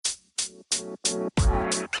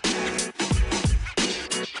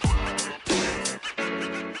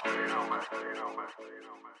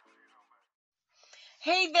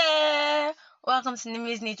Hey there! Welcome to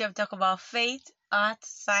Nimi's Nature of Talk about faith, art,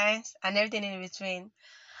 science, and everything in between.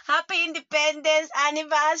 Happy Independence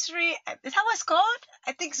Anniversary! Is that what it's called?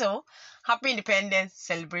 I think so. Happy Independence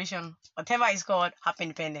Celebration. Whatever it's called, Happy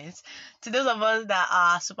Independence. To those of us that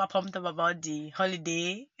are super pumped up about the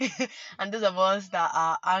holiday, and those of us that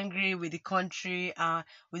are angry with the country,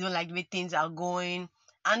 we don't like the way things are going,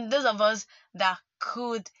 and those of us that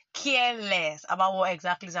could care less about what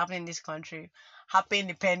exactly is happening in this country. Happy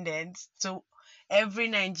Independence to every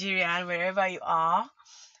Nigerian, wherever you are.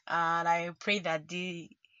 And I pray that the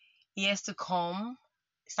years to come,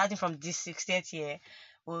 starting from this 60th year,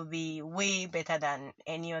 will be way better than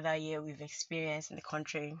any other year we've experienced in the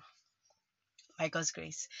country, by God's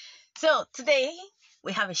grace. So today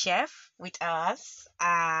we have a chef with us,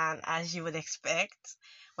 and as you would expect,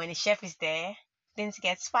 when a chef is there, things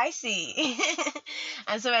get spicy.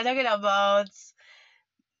 And so we're talking about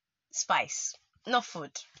spice, not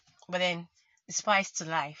food, but then the spice to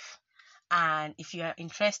life. And if you are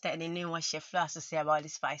interested in knowing what Chef Flo has to say about the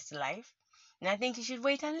spice to life, then I think you should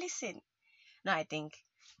wait and listen. No, I think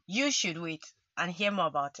you should wait and hear more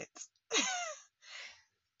about it.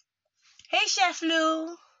 Hey, Chef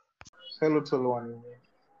Flo, Hello, Tolwani.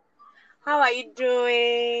 how are you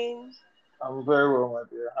doing? I'm very well, my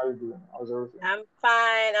dear. How you doing? How's everything? I'm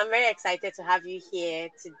fine. I'm very excited to have you here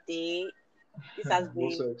today. This has I'm been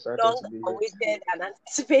also excited long to be here today. awaited and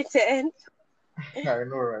anticipated. I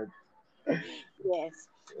know, right? Yes. Yeah.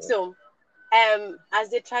 So, as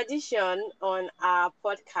the tradition on our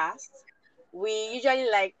podcast, we usually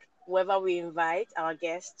like whoever we invite our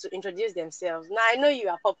guests to introduce themselves. Now I know you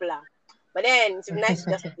are popular, but then it's nice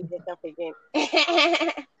to just introduce yourself again.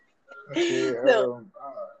 Okay. So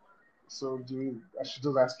So I should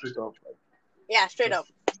do that straight up. Like, yeah, straight up.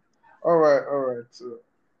 just. All right. All right. So,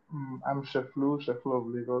 I'm Chef Flo of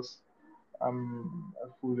Lagos. I'm a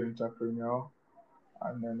food entrepreneur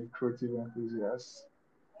and then a creative enthusiast.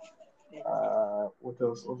 What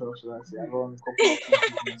else? What else should I say? I run a couple of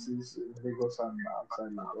food businesses in Lagos and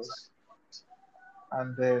outside Lagos.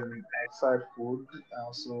 And then outside food, I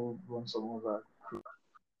also run some other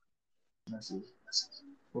businesses,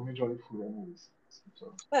 but majorly food anyways.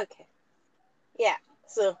 So Okay. Yeah.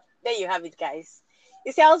 So there you have it, guys.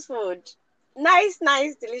 It sells food, nice,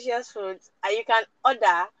 delicious food, and you can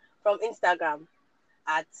order from Instagram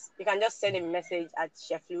at. You can just send a message at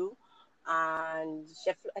Cheflu and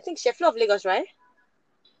Chef. I think Cheflu of Lagos, right?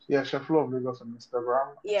 yeah, Chef Flo of Lagos on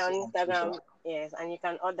Instagram, Yeah, on also on Twitter. Instagram. Yes, and you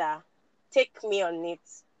can order. Take me on it.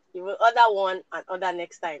 You will order one and order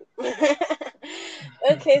next time.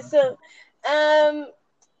 Okay, so um,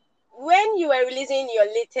 when you were releasing your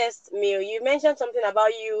latest meal, you mentioned something about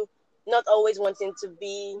you not always wanting to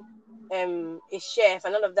be a chef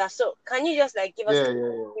and all of that. So can you just like give us Yeah, a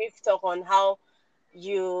yeah, yeah. brief talk on how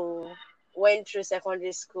you went through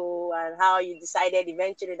secondary school and how you decided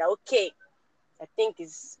eventually that okay, I think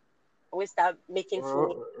is we start making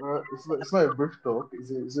food. It's not a brief talk.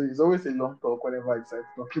 It's always a long talk whenever I start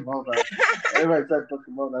talking about that. Whenever I start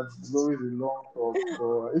talking about that, it's always a long talk.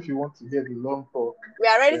 But if you want to hear the long talk, We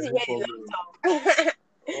are ready to then hear no the problem. long talk.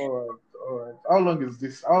 All right, all right. How long is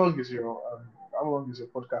this? How long is your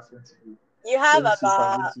podcast going to be? you have Let me see if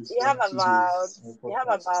I'm about going to you have spend two about days on a you have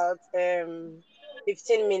podcast. about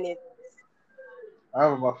 15 minutes. I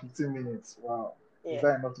have about 15 minutes. Wow. Is Yeah.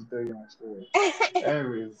 that enough to tell you my story?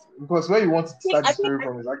 Anyways, because where you want to start the story I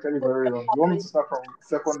from is actually think very long. You want me to start from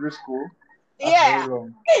secondary school? That's yeah. very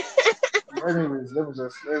long. Anyways, let me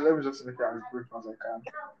just make it as brief as I can.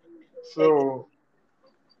 Okay. So,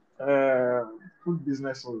 food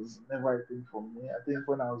business was never a thing for me. I think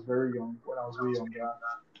when I was very young, when I was way younger,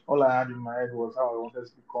 all I had in my head was how I wanted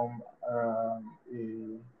to become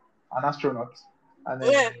an astronaut. And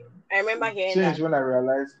then Yeah. I remember it hearing that. changed when I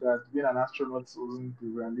realized that being an astronaut wasn't the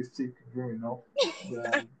realistic dream enough,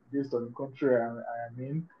 based on the country I am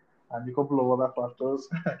in and a couple of other factors.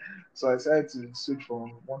 So I decided to switch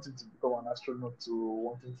from wanting to become an astronaut to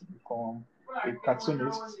wanting to become a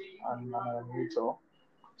cartoonist and an animator.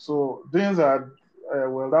 So doing that,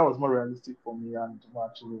 well, that was more realistic for me and more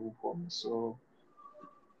achievable for me. So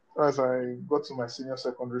as I got to my senior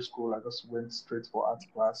secondary school, I just went straight for art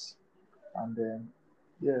class, and then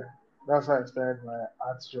yeah, that's how I started my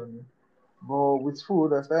art journey. But with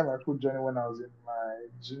food, I started my food journey when I was in my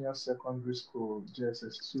junior secondary school,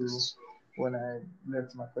 JSS2, when I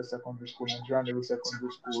left my first secondary school, Nigerian Level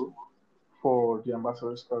Secondary School, for the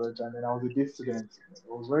Ambassador's College, and then I was a day student. It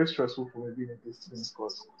was very stressful for me being a day student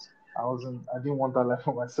because I didn't want that life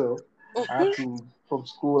for myself. I had to from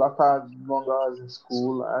school after long hours in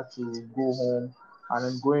school. I had to go home, and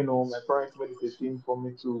then going home, my parents made it a thing for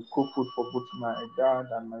me to cook food for both my dad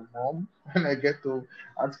and my mom. When I get home,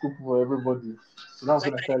 I had to cook for everybody. So that was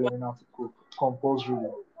Like when I started learning how to cook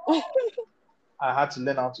compulsorily. I had to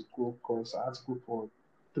learn how to cook because I had to cook for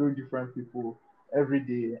three different people every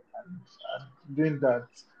day, and doing that,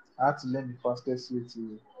 I had to learn the fastest way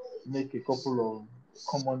to make a couple of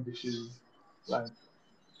common dishes like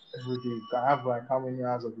every day. I have like how many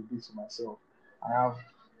hours of the day to myself? I have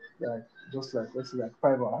like just like let's say like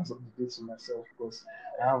 5 hours of the day to myself because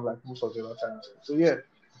I have like most of the other time. So yeah,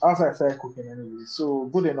 after I started cooking anyway. So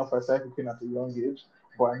good enough I started cooking at a young age,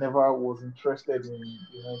 but I never was interested in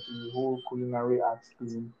the whole culinary arts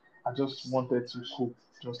thing. I just wanted to cook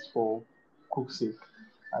just for cook's sake.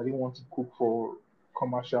 I didn't want to cook for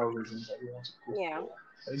commercial reasons. I didn't want to cook yeah.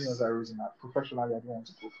 for any other reason. Professionally, I didn't want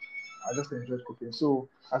to cook. I just enjoyed cooking. So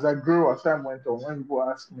as I grew, as time went on, when people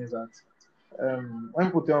ask me that, when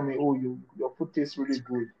people tell me, "Oh, your food tastes really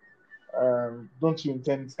good," don't you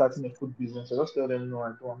intend starting a food business? I just tell them, "No,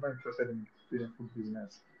 I don't. I'm not interested in doing a food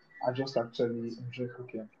business. I just actually enjoy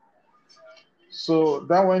cooking." So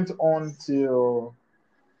that went on till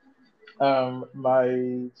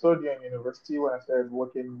my third year in university when I started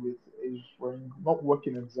working with a friend, not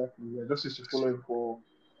working exactly, I just used to follow him for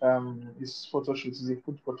his photo shoots. He's a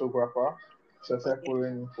food photographer. So I started Okay.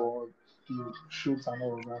 following him for the shoots and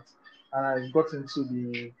all of that. And I got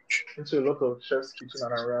into a lot of chef's kitchen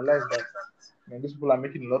and I realized that these people are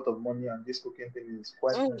making a lot of money and this cooking thing is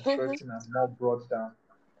quite more Mhm. interesting and more broad than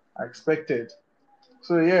I expected.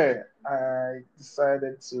 So yeah, I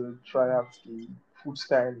decided to try out the food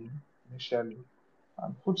styling initially.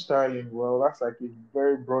 And food styling, well, that's like a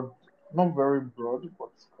very broad, not very broad, but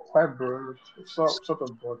quite broad, sort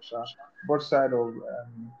of broad, broad side of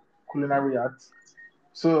culinary arts.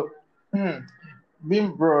 So,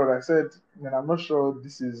 being broad, I said, man, I'm not sure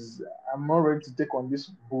I'm not ready to take on this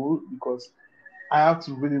bull because I have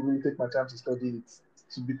to really, really take my time to study it,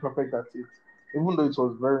 to be perfect at it. Even though it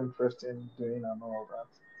was very interesting doing and all of that,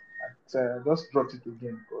 I just dropped it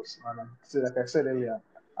again because, man, like I said earlier,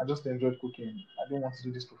 I just enjoyed cooking. I didn't want to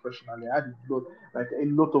do this professionally. I had a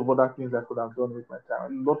lot of other things I could have done with my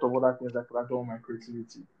time, a lot of other things I could have done with my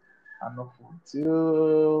creativity, and not food.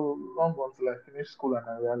 Till long until I finished school and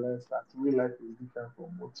I realized that real life is different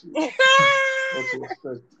from what you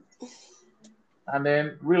expect. And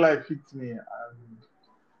then real life hit me,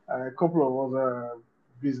 and a couple of other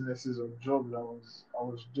businesses or jobs I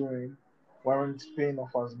was doing weren't paying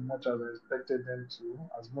off as much as I expected them to,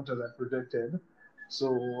 as much as I projected.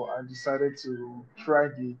 So I decided to try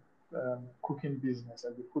the cooking business,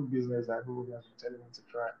 like the food business that everybody has been telling me to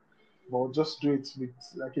try. But I'll just do it with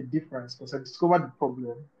like a difference because I discovered the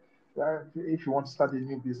problem. If you want to start a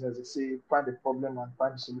new business, they say find a problem and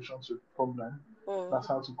find the solution to the problem. That's Mhm.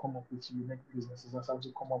 how to come up with unique businesses. That's how to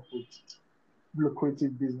come up with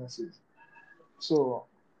lucrative businesses. So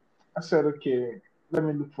I said, okay, let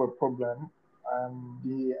me look for a problem.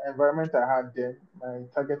 The environment I had then, my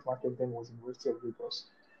target market then was University of Lagos.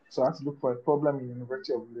 So I had to look for a problem in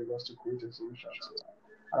University of Lagos to create a solution to.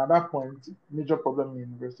 And at that point, major problem in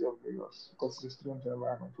University of Lagos, because the student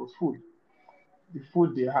environment was food. The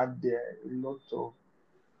food they had there, a lot of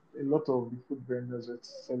the food vendors were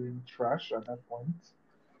selling trash at that point.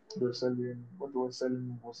 They were selling what they were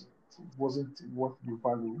selling wasn't worth the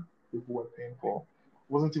value people were paying for.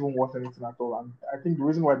 Wasn't even worth anything at all. And I think the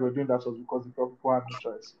reason why they were doing that was because the people had no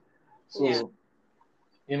choice. Yeah. So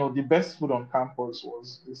the best food on campus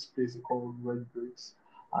was this place called Red Bricks.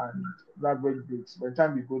 And that Red Bricks, by the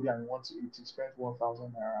time you go there and you want to eat, you spend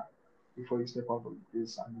 1,000 naira before you step out of the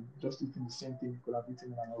place. And just eating the same thing you could have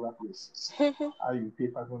eaten in another place. How you pay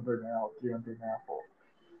 500 naira or 300 naira for.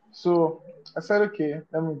 So I said, okay,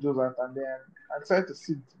 let me do that. And then I decided to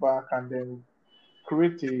sit back and then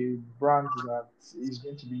create a brand that is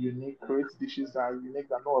going to be unique, create dishes that are unique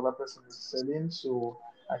that no other person is selling. So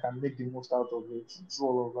I can make the most out of it, do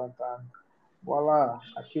all of that. And voila,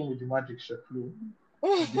 I came with the magic chef Lou.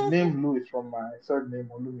 The name Lou is from my third name,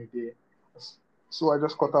 Olumide. So I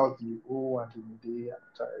just cut out the O and the Mide and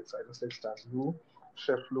so I just left it as Lou,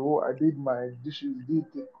 Chef Lou. I did my dishes, did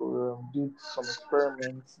some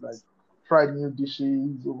experiments, like tried new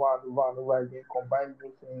dishes over and over and over again, combined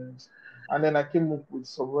new things. And then I came up with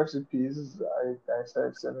some recipes I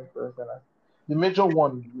started selling first. The major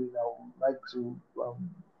one I would like to,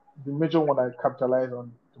 the major one I capitalize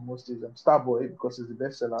on the most is Starboy because it's the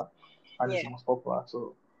best seller and it's Yeah. the most popular.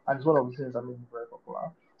 So, and it's one of the things that made me very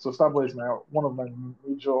popular. So Starboy is my one of my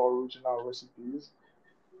major original recipes,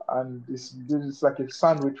 and this is like a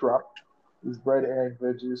sandwich wrap. It's bread, egg,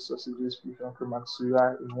 veggies, sausages, fish, and cream, and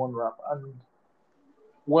suya in one wrap. And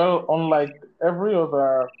well, unlike every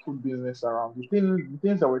other food business around, the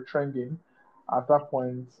things that were trending at that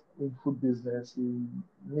point in food business, the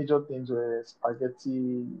major things were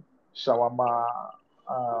spaghetti, shawarma,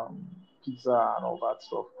 um, pizza, and all that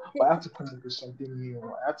stuff. But I had to come up with something new.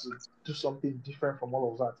 I had to do something different from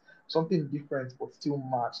all of that. Something different, but still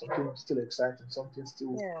match. Something still exciting. Something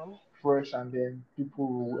still Yeah. fresh, and then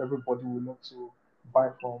everybody will love to buy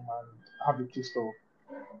from and have a taste of.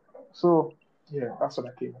 So yeah, that's what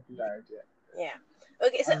I came up with that idea. Yeah.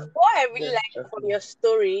 Okay, so And what I really then like just from your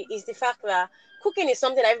story is the fact that cooking is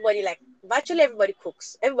something everybody like. Virtually everybody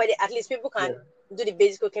cooks. Everybody, at least people can yeah, do the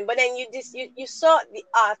basic cooking. But then you saw the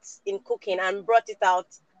art in cooking and brought it out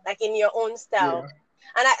like in your own style. yeah,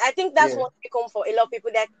 And I think that's yeah, what become for a lot of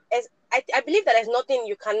people that as I believe that there's nothing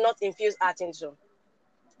you cannot infuse art into.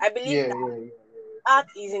 I believe yeah, that yeah, art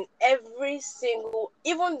is in every single,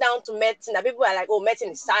 even down to medicine. That people are like, oh,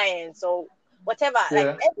 medicine is science or whatever. Like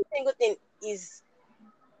yeah, every single thing is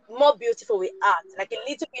more beautiful with art. Like a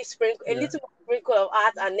yeah, little sprinkle of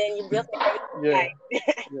art, and then you just make yeah, everything fine.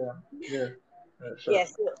 yeah, yeah, yeah, sure,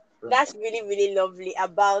 Yes, so sure. that's really really lovely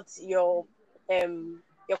about your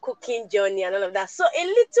cooking journey and all of that. So a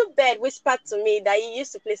little bird whispered to me that you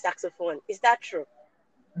used to play saxophone. Is that true?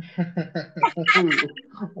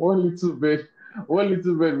 one little bit, one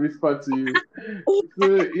little bit whisper to you.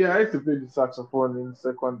 So yeah, I used to play the saxophone in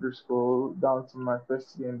secondary school down to my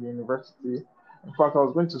first year in the university. In fact, I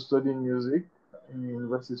was going to study music in the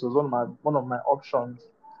university. So it was one of my options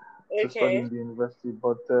to study Okay. in the university,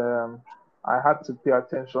 but I had to pay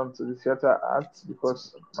attention to the theater arts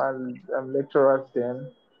because my lecturers then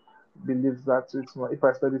believed that if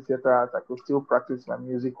I study theater arts, I could still practice my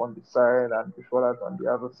music on the side and before that on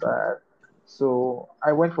the other side. So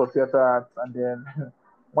I went for theater arts, and then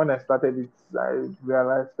when I started it, I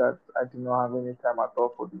realized that I did not have any time at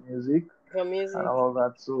all for the music For and music. all of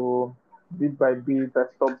that. So bit by bit, I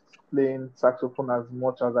stopped playing saxophone as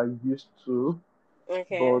much as I used to,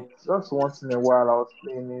 Okay. but just once in a while I was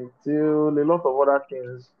playing it till a lot of other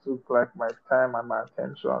things took like my time and my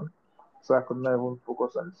attention. So I could not even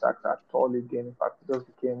focus on the sax at all again. In fact, it just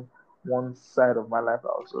became one side of my life that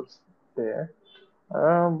was just there.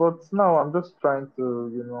 But now I'm just trying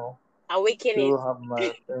to, Awaken it. still have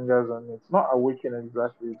my fingers on it. Not awaken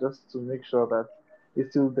exactly, just to make sure that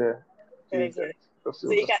it's still there. Do you Okay. get? Just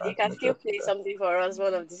So still just you trying to can make sure still it's still play there. something for us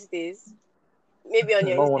one of these days. Maybe on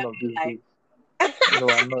your Not one of Instagram these live. days.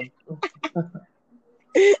 No, I'm not.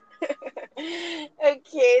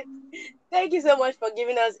 Okay. Thank you so much for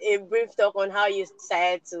giving us a brief talk on how you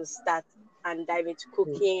decided to start and dive into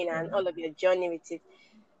cooking and all of your journey with it.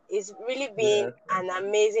 It's really been Yeah, an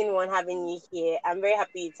amazing one having you here. I'm very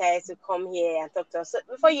happy you decided to come here and talk to us. So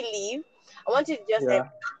before you leave, I want you to just yeah.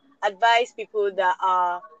 advise people that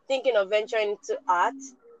are thinking of venturing into art,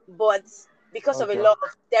 but because of a Okay. lot of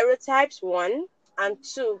stereotypes, one, and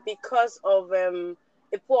two, because of a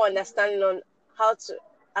poor understanding on how to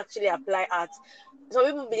actually apply art. Some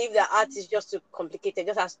people believe that art is just too complicated,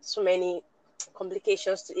 just has too many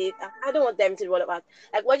complications to it. I don't want them to be all about.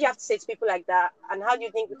 Like, what do you have to say to people like that, and how do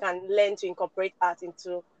you think we can learn to incorporate art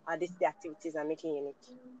into our day-to-day activities and making unique?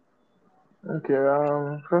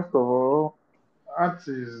 Okay. First of all, art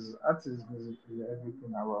is basically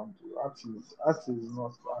everything around you. Art is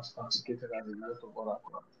not as complicated as a lot of other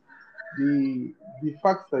things. The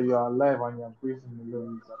fact that you are alive and you are breathing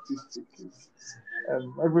alone is artistic. Is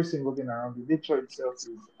every single thing around you. Nature itself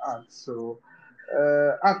is art. So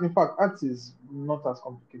art, in fact, art is not as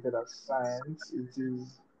complicated as science. It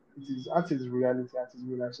is art is reality. Art is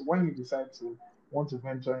real life. So when you decide to want to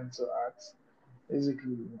venture into art,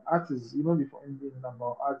 basically, art is, the funny thing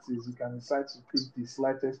about art is you can decide to pick the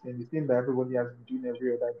slightest thing, the thing that everybody has been doing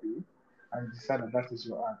every other day, and decide that that is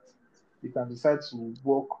your art. You can decide to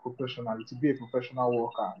work professionally, to be a professional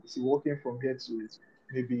worker. You see, working from here to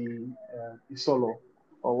maybe Isolo,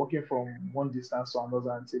 or working from one distance to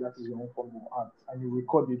another and say that is your own form of art, and you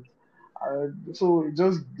record it. So it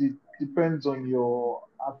just depends on your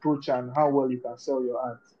approach and how well you can sell your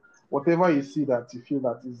art. Whatever you see that you feel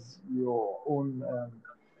that is your own,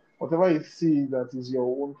 whatever you see that is your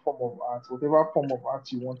own form of art, whatever form of art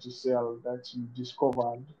you want to sell that you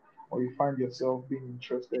discovered or you find yourself being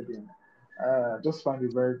interested in, just find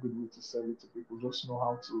a very good way to sell it to people. Just know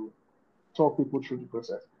how to talk people through the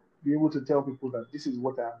process. Be able to tell people that this is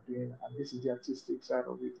what I am doing and this is the artistic side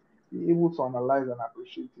of it. Be able to analyze and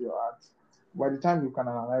appreciate your art. By the time you can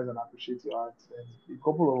analyze and appreciate your art, then a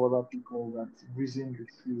couple of other people that reason with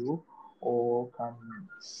you or can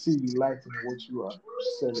see the light in what you are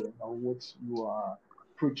selling or what you are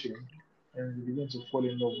preaching, and you begin to fall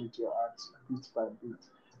in love with your art bit by bit.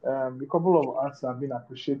 A couple of arts that have been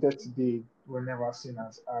appreciated today were never seen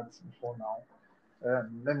as art before now.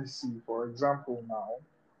 Let me see, for example, now,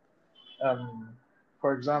 um,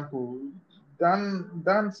 for example,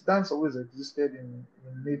 dance always existed in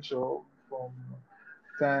nature from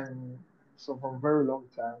time, so from very long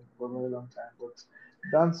time, for a very long time. But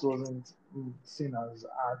dance wasn't seen as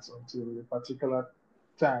art until a particular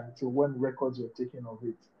time, till when records were taken of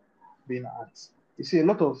it being art. You see, a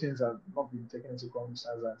lot of things have not been taken into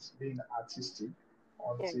consideration as being artistic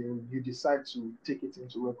Yeah. until you decide to take it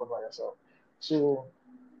into record by yourself. So,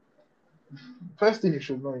 first thing you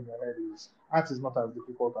should know in your head is art is not as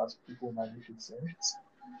difficult as people might make it seem.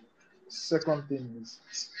 Second thing is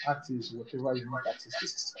art is whatever you make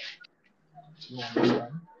artistic. You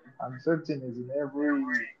understand? And third thing is in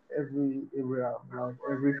every area, like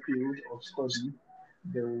every field of study,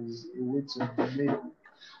 there is a way to make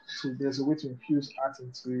so there's a way to infuse art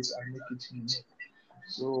into it and make it unique.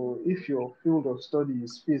 So if your field of study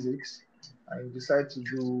is physics and you decide to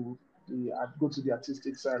do go to the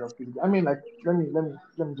artistic side of physics, I mean, like let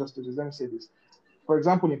me just do this. Let me say this. For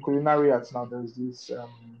example, in culinary arts now, there's this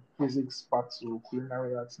physics part to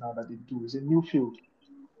culinary arts now that they do. It's a new field.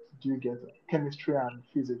 Do you get it? Chemistry and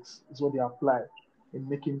physics is what they apply in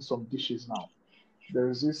making some dishes now. There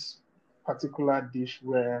is this particular dish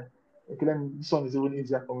where okay, this one is even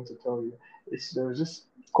easier for me to tell you. It's There's this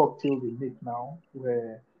cocktail they make now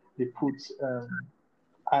where they put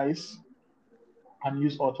ice and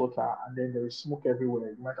use hot water, and then there is smoke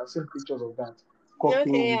everywhere. You might have seen pictures of that cocktail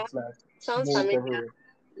Okay, yeah. with like Sounds smoke familiar. everywhere.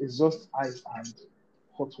 It's just ice and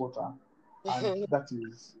hot water, and that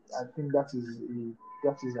is, I think that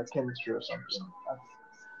is a chemistry or something. That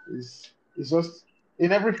is it's just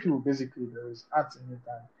in every field basically there is art in it,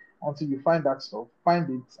 and until you find that stuff, find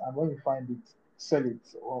it, and when you find it, sell it,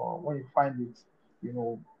 or when you find it, you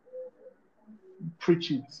know,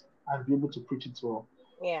 preach it and be able to preach it well.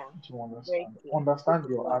 Yeah, To very understand. key. Understand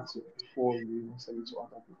your art before you even sell it to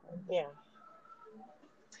other people. Yeah.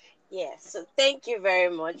 Yes. So thank you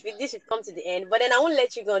very much. With this, we've come to the end. But then I won't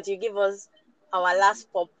let you go until you give us our last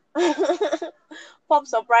pop pop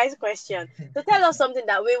surprise question. So tell us something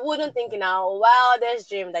that we wouldn't think in our wildest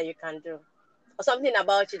dream that you can do, or something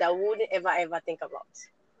about you that we wouldn't ever think about.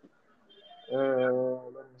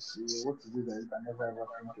 Let me see. What is it that you can never ever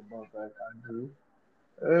think about that I can do?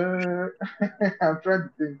 I'm trying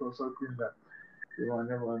to think of something that you will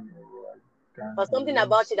never know I can Or do. something Let me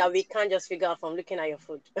about you see. that we can't just figure out from looking at your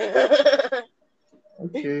food.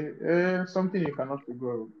 Okay, something you cannot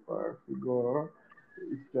figure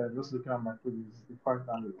if you're just looking at my food is the fact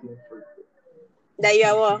that I'm a clean freak. That you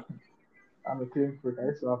are what? I'm a clean freak. I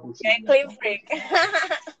used to have You're a OCD at clean some point freak. in my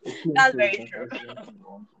life. A clean That's freak, very like I true. said.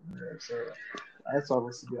 Yeah, so I used to have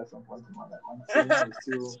OCD at some point in my life. And till now, it's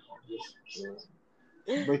still on this. So,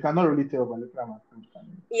 but you cannot really tell by looking at my food, can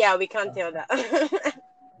you? Yeah, we can't That's tell right. that.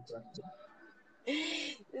 Exactly.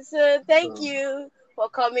 So thank So, you for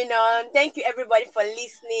coming on. Thank you everybody for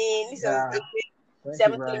listening. This was yeah, a great thank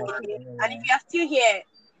you 70 very much for minutes. bringing me And if on. you are still here,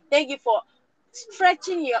 thank you for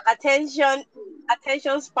stretching your attention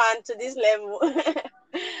span to this level.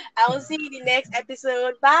 I will see you in the next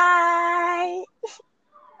episode. Bye.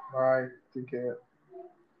 All right, take care.